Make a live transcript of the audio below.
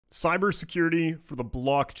cybersecurity for the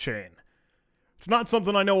blockchain. It's not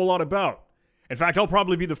something I know a lot about. In fact, I'll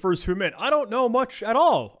probably be the first to admit I don't know much at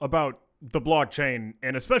all about the blockchain,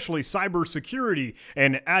 and especially cybersecurity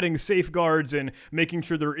and adding safeguards and making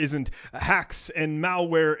sure there isn't hacks and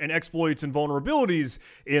malware and exploits and vulnerabilities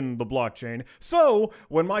in the blockchain. So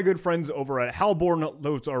when my good friends over at HALBORN,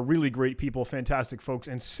 those are really great people, fantastic folks,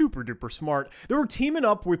 and super duper smart, they were teaming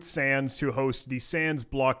up with SANS to host the SANS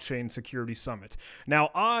Blockchain Security Summit.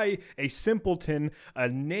 Now I, a simpleton, a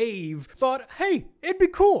knave, thought, hey, it'd be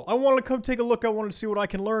cool. I wanted to come take a look. I wanted to see what I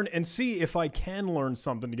can learn and see if I can learn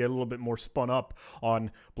something to get a little bit more spun up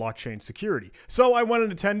on blockchain security. So I went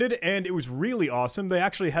and attended, and it was really awesome. They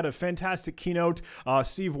actually had a fantastic keynote.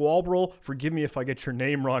 Steve Walbrell, forgive me if I get your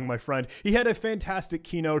name wrong, my friend. He had a fantastic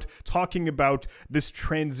keynote talking about this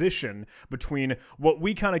transition between what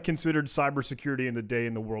we kind of considered cybersecurity in the day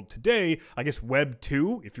in the world today, I guess Web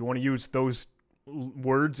 2, if you want to use those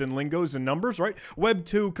words and lingos and numbers, right? Web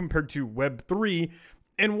 2 compared to Web 3,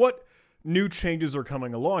 and what new changes are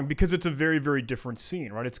coming along, because it's a very, very different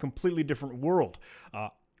scene, right? It's a completely different world.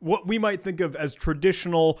 What we might think of as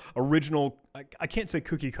traditional, original, I can't say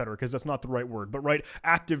cookie cutter because that's not the right word, but right,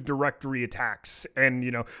 Active Directory attacks and,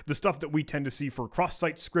 you know, the stuff that we tend to see for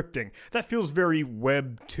cross-site scripting, that feels very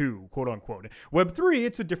Web 2, quote unquote. Web 3,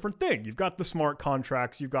 it's a different thing. You've got the smart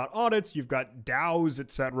contracts, you've got audits, you've got DAOs,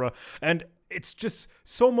 etc. And it's just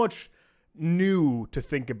so much new to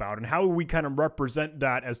think about, and how we kind of represent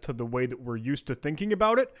that as to the way that we're used to thinking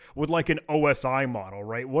about it with like an OSI model,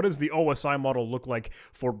 right? What does the OSI model look like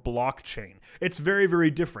for blockchain? It's very, very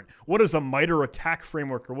different. What is a MITRE attack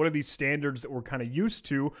framework, or what are these standards that we're kind of used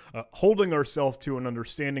to holding ourselves to and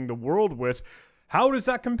understanding the world with? How does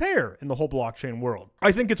that compare in the whole blockchain world?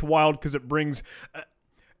 I think it's wild because it brings,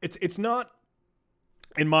 it's not,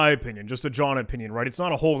 in my opinion, just a John opinion, right? It's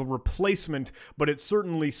not a whole replacement, but it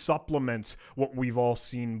certainly supplements what we've all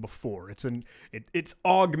seen before. It's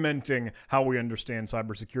augmenting how we understand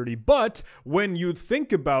cybersecurity. But when you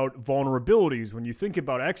think about vulnerabilities, when you think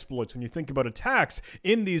about exploits, when you think about attacks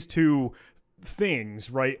in these two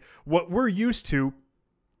things, right? What we're used to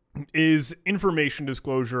is information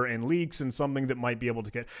disclosure and leaks, and something that might be able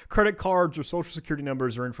to get credit cards or social security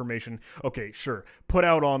numbers or information, okay, sure, put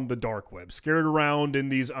out on the dark web, scared around in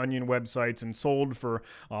these onion websites and sold for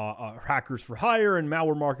hackers for hire and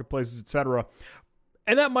malware marketplaces, etc.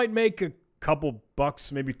 And that might make a couple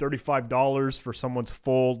bucks, maybe $35 for someone's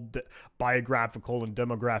full biographical and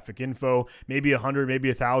demographic info, maybe $100,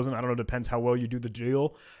 maybe $1,000, I don't know, depends how well you do the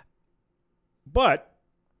deal. But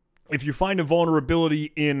if you find a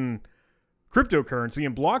vulnerability in cryptocurrency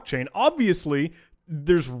and blockchain, obviously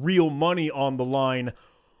there's real money on the line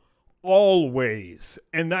always.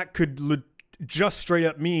 And that could just straight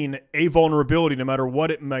up mean a vulnerability, no matter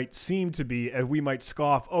what it might seem to be. And we might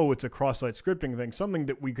scoff, oh, it's a cross-site scripting thing, something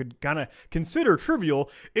that we could kind of consider trivial.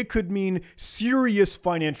 It could mean serious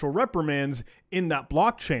financial reprimands in that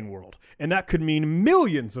blockchain world. And that could mean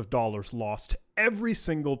millions of dollars lost every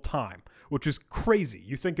single time, which is crazy.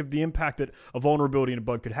 You think of the impact that a vulnerability in a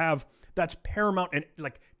bug could have, that's paramount and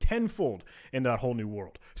like tenfold in that whole new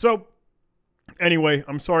world. So anyway,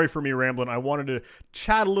 I'm sorry for me rambling. I wanted to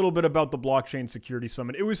chat a little bit about the Blockchain Security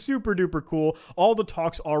Summit. It was super duper cool. All the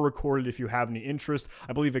talks are recorded if you have any interest,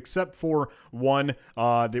 I believe, except for one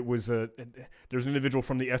that was there's an individual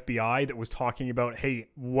from the FBI that was talking about, hey,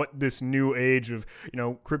 what this new age of, you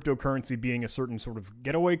know, cryptocurrency being a certain sort of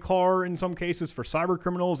getaway car in some cases for cyber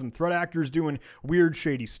criminals and threat actors doing weird,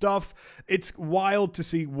 shady stuff. It's wild to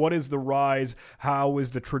see what is the rise, how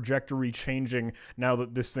is the trajectory changing now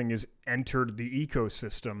that this thing is entered the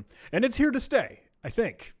ecosystem, and it's here to stay. I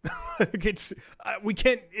think it's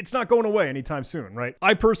not going away anytime soon, right?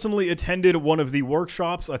 I personally attended one of the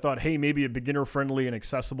workshops. I thought, hey, maybe a beginner-friendly and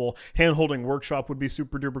accessible hand-holding workshop would be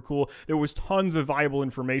super duper cool. There was tons of valuable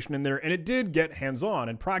information in there, and it did get hands-on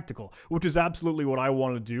and practical, which is absolutely what I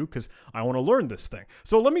want to do because I want to learn this thing.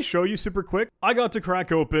 So let me show you super quick. I got to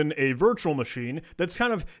crack open a virtual machine that's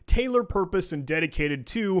kind of tailor-purposed and dedicated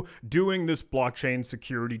to doing this blockchain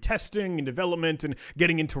security testing and development and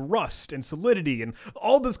getting into Rust and Solidity and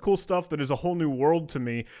all this cool stuff that is a whole new world to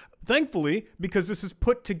me, thankfully, because this is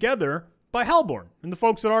put together by HALBORN and the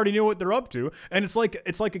folks that already knew what they're up to. And it's like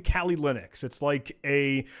a Kali Linux. It's like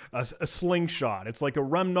a Slingshot. It's like a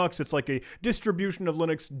Remnux. It's like a distribution of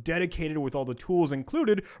Linux dedicated with all the tools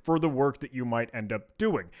included for the work that you might end up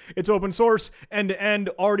doing. It's open source, end-to-end,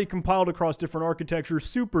 already compiled across different architectures,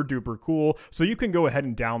 super duper cool. So you can go ahead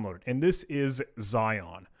and download it. And this is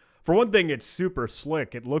Zion. For one thing, it's super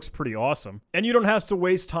slick. It looks pretty awesome. And you don't have to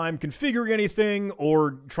waste time configuring anything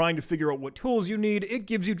or trying to figure out what tools you need. It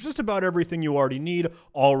gives you just about everything you already need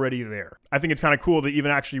already there. I think it's kind of cool to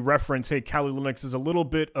even actually reference, hey, Kali Linux is a little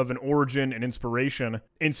bit of an origin and inspiration.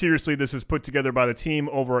 And seriously, this is put together by the team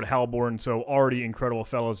over at HALBORN, so already incredible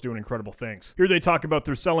fellows doing incredible things. Here they talk about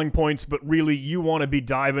their selling points, but really you want to be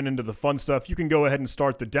diving into the fun stuff. You can go ahead and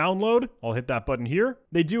start the download. I'll hit that button here.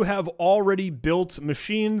 They do have already built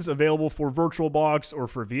machines available for VirtualBox or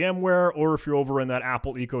for VMware, or if you're over in that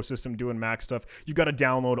Apple ecosystem doing Mac stuff, you've got a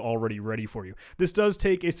download already ready for you. This does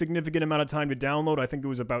take a significant amount of time to download. I think it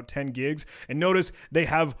was about 10 gigs. And notice they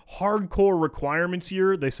have hardcore requirements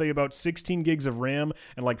here. They say about 16 gigs of RAM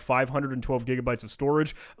and like 512 gigabytes of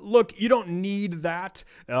storage. Look, you don't need that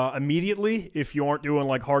immediately if you aren't doing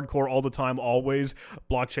like hardcore all the time, always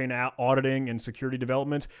blockchain auditing and security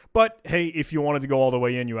development. But hey, if you wanted to go all the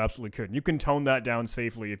way in, you absolutely could. You can tone that down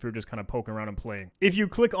safely if you're just kind of poking around and playing. If you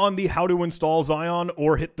click on the how to install Xyon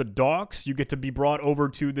or hit the docs, you get to be brought over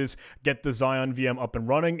to this get the Xyon VM up and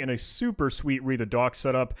running in a super sweet read the docs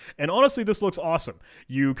setup. And honestly, this looks awesome.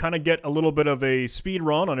 You kind of get a little bit of a speed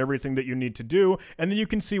run on everything that you need to do, and then you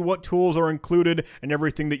can see what tools are included and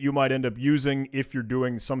everything that you might end up using if you're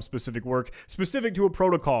doing some specific work specific to a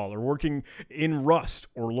protocol, or working in Rust,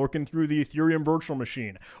 or looking through the Ethereum virtual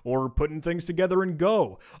machine, or putting things together in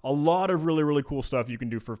Go. A lot of really, really cool stuff you can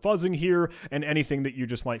do for fuzzing here, and anything that you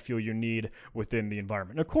just might feel you need within the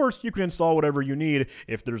environment. Of course, you can install whatever you need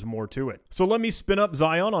if there's more to it. So let me spin up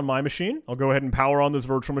Xyon on my machine. I'll go ahead and power on this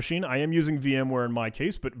virtual machine. I am using VMware in my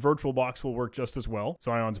case, but VirtualBox will work just as well.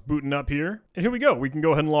 Xyon's booting up here. And here we go. We can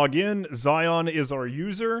go ahead and log in. Xyon is our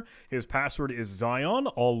user. His password is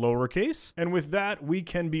Xyon, all lowercase. And with that, we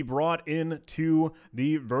can be brought into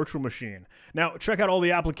the virtual machine. Now, check out all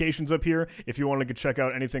the applications up here. If you want to check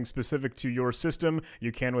out anything specific to your system,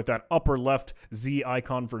 you can with that upper left Z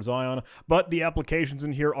icon for Xyon. But the applications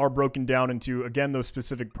in here are broken down into, again, those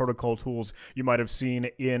specific protocol tools you might have seen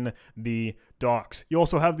in the docs. You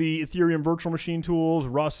also have the Ethereum virtual machine tools,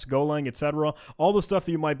 Rust, Golang, etc. All the stuff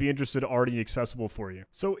that you might be interested already accessible for you.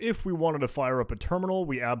 So if we wanted to fire up a terminal,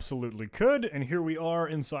 we absolutely could. And here we are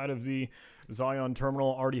inside of the Xyon terminal.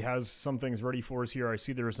 Already has some things ready for us here. I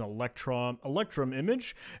see there's an Electrum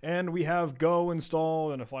image, and we have Go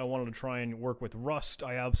installed. And if I wanted to try and work with Rust,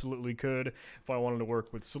 I absolutely could. If I wanted to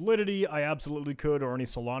work with Solidity, I absolutely could, or any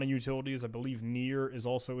Solana utilities. I believe Near is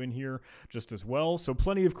also in here just as well. So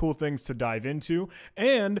plenty of cool things to dive into.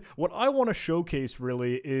 And what I want to showcase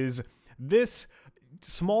really is this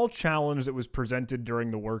small challenge that was presented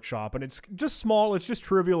during the workshop, and it's just small, it's just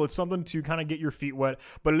trivial, it's something to kind of get your feet wet,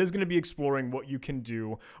 but it is going to be exploring what you can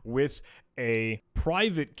do with a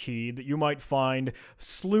private key that you might find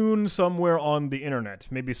sloon somewhere on the internet.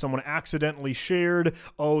 Maybe someone accidentally shared,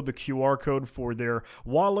 the QR code for their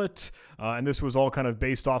wallet, and this was all kind of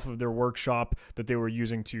based off of their workshop that they were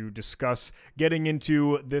using to discuss getting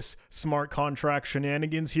into this smart contract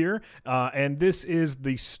shenanigans here, and this is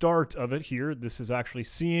the start of it here. This is actually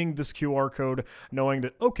seeing this QR code, knowing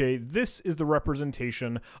that, okay, this is the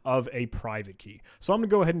representation of a private key. So I'm going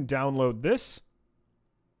to go ahead and download this.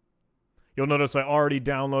 You'll notice I already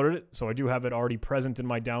downloaded it, so I do have it already present in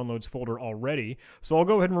my downloads folder already. So I'll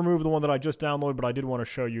go ahead and remove the one that I just downloaded, but I did want to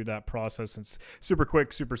show you that process. It's super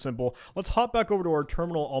quick, super simple. Let's hop back over to our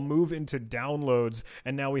terminal. I'll move into downloads,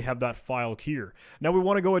 and now we have that file here. Now we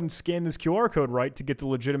want to go ahead and scan this QR code, right, to get the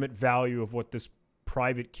legitimate value of what this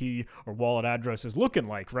private key or wallet address is looking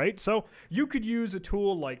like, right? So you could use a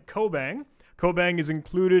tool like Cobang. Cobang is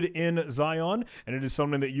included in Xyon, and it is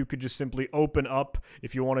something that you could just simply open up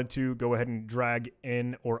if you wanted to go ahead and drag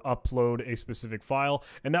in or upload a specific file,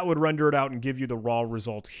 and that would render it out and give you the raw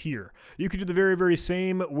results here. You could do the very, very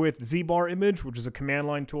same with ZBar image, which is a command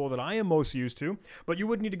line tool that I am most used to, but you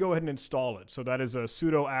would need to go ahead and install it. So that is a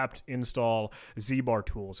sudo apt install ZBar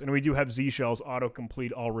tools, and we do have Z shells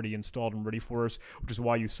autocomplete already installed and ready for us, which is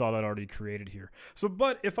why you saw that already created here. So,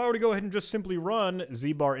 but if I were to go ahead and just simply run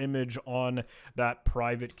ZBar image on that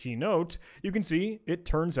private keynote, you can see it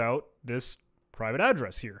turns out this private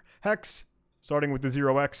address here, hex starting with the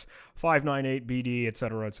 0x 598BD,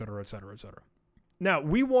 etc., etc., etc., etc. Now,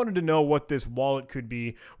 we wanted to know what this wallet could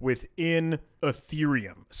be within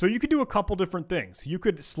Ethereum. So you could do a couple different things. You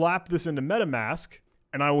could slap this into MetaMask,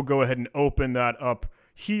 and I will go ahead and open that up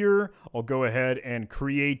here, I'll go ahead and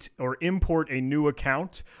create or import a new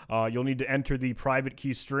account. You'll need to enter the private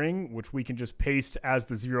key string, which we can just paste as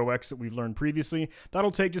the 0x that we've learned previously.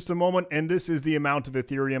 That'll take just a moment, and this is the amount of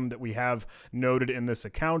Ethereum that we have noted in this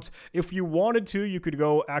account. If you wanted to, you could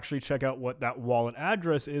go actually check out what that wallet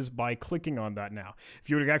address is by clicking on that now. If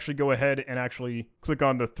you would actually go ahead and actually click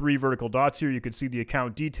on the 3 vertical dots here, you could see the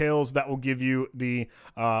account details. That will give you the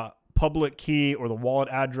public key or the wallet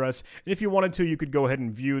address. And if you wanted to, you could go ahead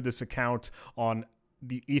and view this account on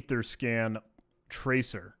the Etherscan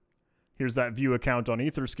tracer. Here's that view account on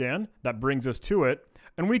Etherscan. That brings us to it.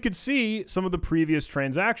 And we could see some of the previous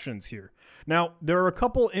transactions here. Now, there are a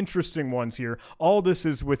couple interesting ones here. All this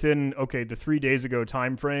is within, okay, the 3 days ago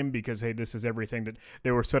time frame because, hey, this is everything that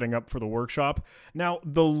they were setting up for the workshop. Now,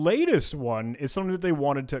 the latest one is something that they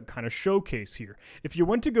wanted to kind of showcase here. If you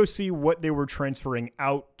went to go see what they were transferring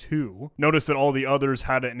out to, notice that all the others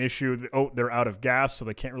had an issue that, oh, they're out of gas, so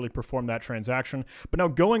they can't really perform that transaction. But now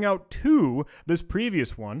going out to this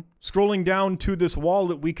previous one, scrolling down to this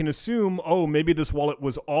wallet, we can assume, oh, maybe this wallet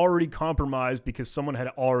was already compromised because someone had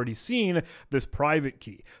already seen this private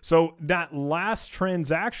key. So that last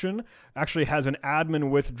transaction actually has an admin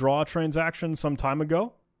withdraw transaction some time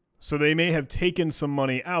ago. So they may have taken some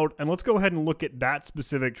money out, and let's go ahead and look at that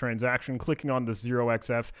specific transaction, clicking on the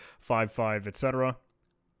 0xF55, etc.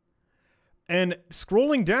 And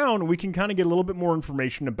scrolling down, we can kind of get a little bit more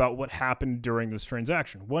information about what happened during this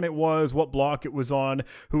transaction. When it was, what block it was on,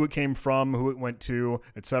 who it came from, who it went to,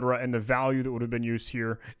 etc., and the value that would have been used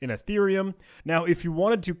here in Ethereum. Now, if you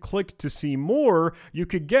wanted to click to see more, you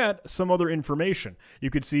could get some other information. You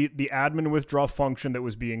could see the admin withdraw function that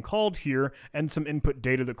was being called here and some input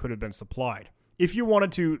data that could have been supplied. If you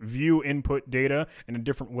wanted to view input data in a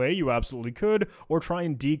different way, you absolutely could, or try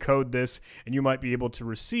and decode this, and you might be able to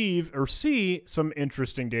receive or see some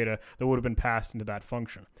interesting data that would have been passed into that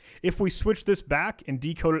function. If we switch this back and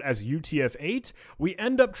decode it as UTF-8, we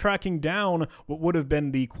end up tracking down what would have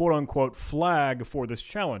been the quote-unquote flag for this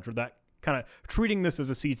challenge, or that kind of treating this as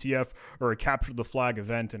a CTF or a capture the flag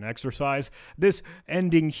event and exercise. This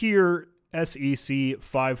ending here,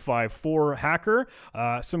 SEC554 hacker,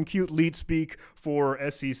 some cute leet speak for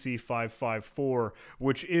SEC554,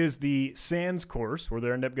 which is the SANS course where they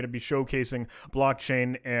end up going to be showcasing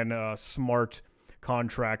blockchain and smart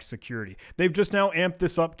contract security. They've just now amped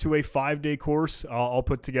this up to a 5-day course, all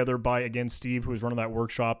put together by, again, Steve, who's running that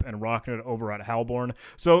workshop and rocking it over at HALBORN.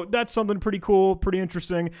 So that's something pretty cool, pretty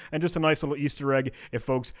interesting, and just a nice little Easter egg if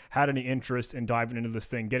folks had any interest in diving into this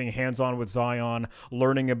thing, getting hands-on with Zion,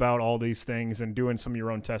 learning about all these things, and doing some of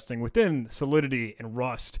your own testing within Solidity and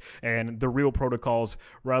Rust and the real protocols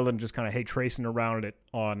rather than just kind of, hey, tracing around it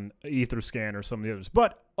on Etherscan or some of the others.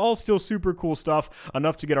 But all still super cool stuff,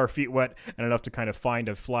 enough to get our feet wet and enough to kind of find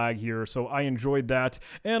a flag here. So I enjoyed that,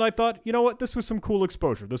 and I thought, you know what, this was some cool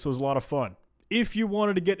exposure. This was a lot of fun. If you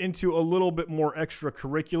wanted to get into a little bit more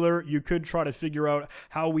extracurricular, you could try to figure out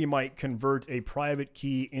how we might convert a private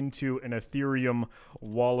key into an Ethereum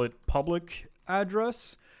wallet public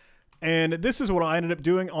address. And this is what I ended up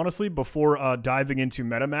doing, honestly, before diving into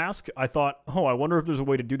MetaMask. I thought, oh, I wonder if there's a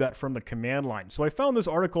way to do that from the command line. So I found this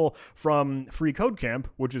article from Free Code Camp,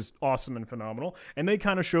 which is awesome and phenomenal. And they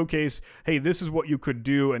kind of showcase, hey, this is what you could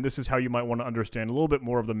do, and this is how you might want to understand a little bit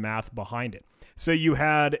more of the math behind it. So you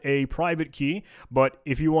had a private key, but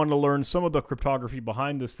if you want to learn some of the cryptography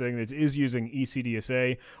behind this thing, it is using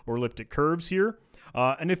ECDSA or elliptic curves here.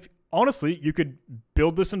 And if, honestly, you could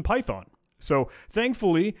build this in Python. So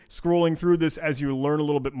thankfully, scrolling through this as you learn a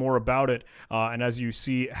little bit more about it and as you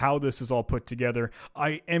see how this is all put together,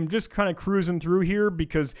 I am just kind of cruising through here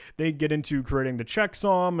because they get into creating the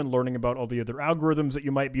checksum and learning about all the other algorithms that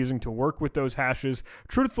you might be using to work with those hashes.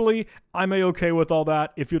 Truthfully, I'm A-okay with all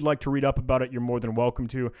that. If you'd like to read up about it, you're more than welcome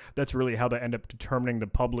to. That's really how they end up determining the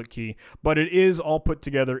public key. But it is all put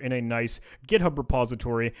together in a nice GitHub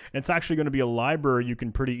repository, and it's actually going to be a library you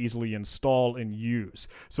can pretty easily install and use.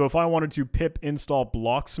 So if I wanted to Pip Install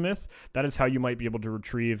Blocksmith, that is how you might be able to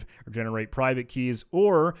retrieve or generate private keys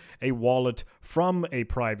or a wallet from a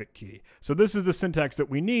private key. So this is the syntax that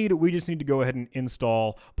we need. We just need to go ahead and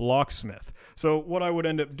install Blocksmith. So what I would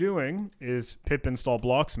end up doing is Pip Install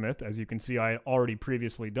Blocksmith, as you can see I had already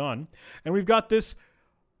previously done. And we've got this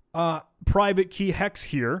private key hex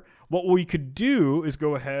here. What we could do is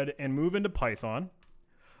go ahead and move into Python,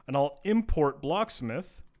 and I'll import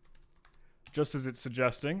Blocksmith, just as it's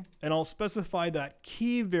suggesting, and I'll specify that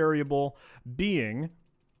key variable being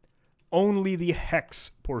only the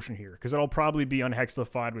hex portion here, because it'll probably be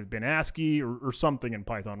unhexlified with bin ASCII or something in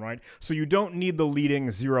Python, right? So you don't need the leading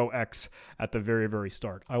 0x at the very, very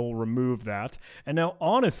start. I will remove that. And now,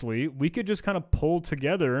 honestly, we could just kind of pull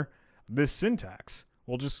together this syntax.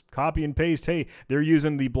 We'll just copy and paste, hey, they're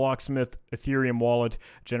using the Blocksmith Ethereum wallet,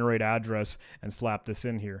 generate address, and slap this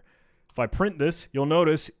in here. If I print this, you'll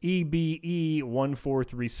notice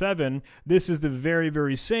EBE1437. This is the very,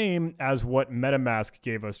 very same as what MetaMask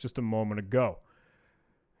gave us just a moment ago.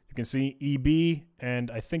 You can see EB,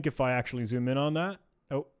 and I think if I actually zoom in on that,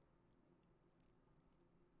 oh,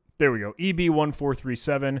 there we go.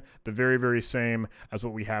 EB1437, the very, very same as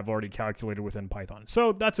what we have already calculated within Python.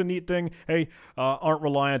 So that's a neat thing. Hey, aren't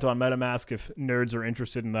reliant on MetaMask if nerds are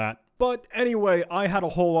interested in that. But anyway, I had a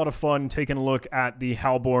whole lot of fun taking a look at the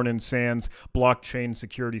HALBORN+SANS Blockchain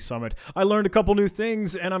Security Summit. I learned a couple new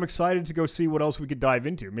things, and I'm excited to go see what else we could dive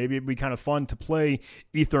into. Maybe it'd be kind of fun to play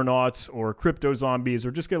Ethernauts or Crypto Zombies,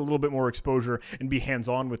 or just get a little bit more exposure and be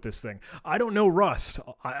hands-on with this thing. I don't know Rust.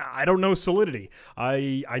 I don't know Solidity.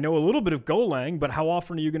 I know a little bit of Golang, but how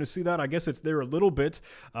often are you going to see that? I guess it's there a little bit.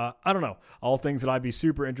 I don't know. All things that I'd be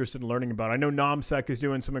super interested in learning about. I know NomSec is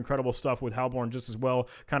doing some incredible stuff with HALBORN just as well,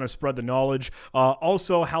 kind of spread the knowledge.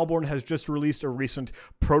 Also, HALBORN has just released a recent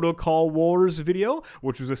Protocol Wars video,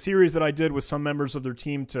 which was a series that I did with some members of their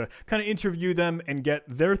team to kind of interview them and get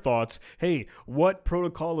their thoughts. Hey, what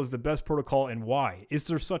protocol is the best protocol and why? Is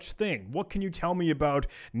there such thing? What can you tell me about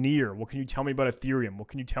Near? What can you tell me about Ethereum? What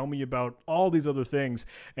can you tell me about all these other things?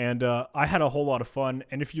 And I had a whole lot of fun.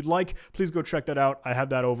 And if you'd like, please go check that out. I have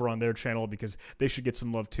that over on their channel because they should get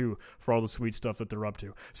some love too for all the sweet stuff that they're up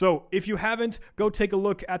to. So if you haven't, go take a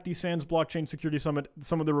look at the SANS Blockchain Security Summit.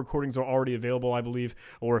 Some of the recordings are already available, I believe,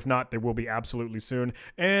 or if not, they will be absolutely soon.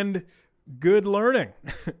 And good learning.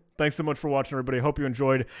 Thanks so much for watching, everybody. I hope you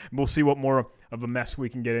enjoyed, and we'll see what more of a mess we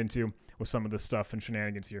can get into with some of this stuff and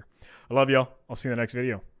shenanigans here. I love y'all. I'll see you in the next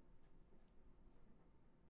video.